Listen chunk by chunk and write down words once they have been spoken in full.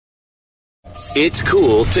It's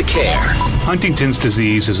cool to care. Huntington's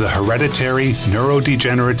disease is a hereditary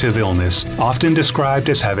neurodegenerative illness, often described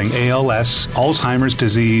as having ALS, Alzheimer's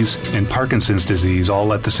disease, and Parkinson's disease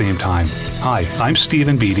all at the same time. Hi, I'm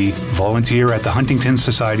Stephen Beatty, volunteer at the Huntington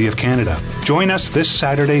Society of Canada. Join us this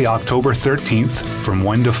Saturday, October 13th from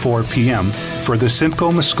 1 to 4 p.m. for the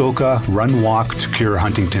Simcoe Muskoka Run Walk to Cure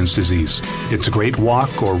Huntington's Disease. It's a great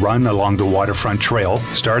walk or run along the waterfront trail,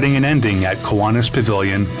 starting and ending at Kiwanis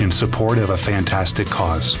Pavilion in support of a fantastic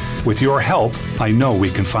cause. With your help, I know we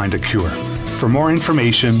can find a cure. For more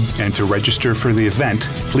information and to register for the event,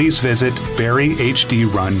 please visit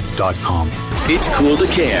barryhdrun.com. It's cool to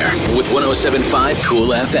care with 107.5 Kool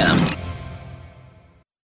FM.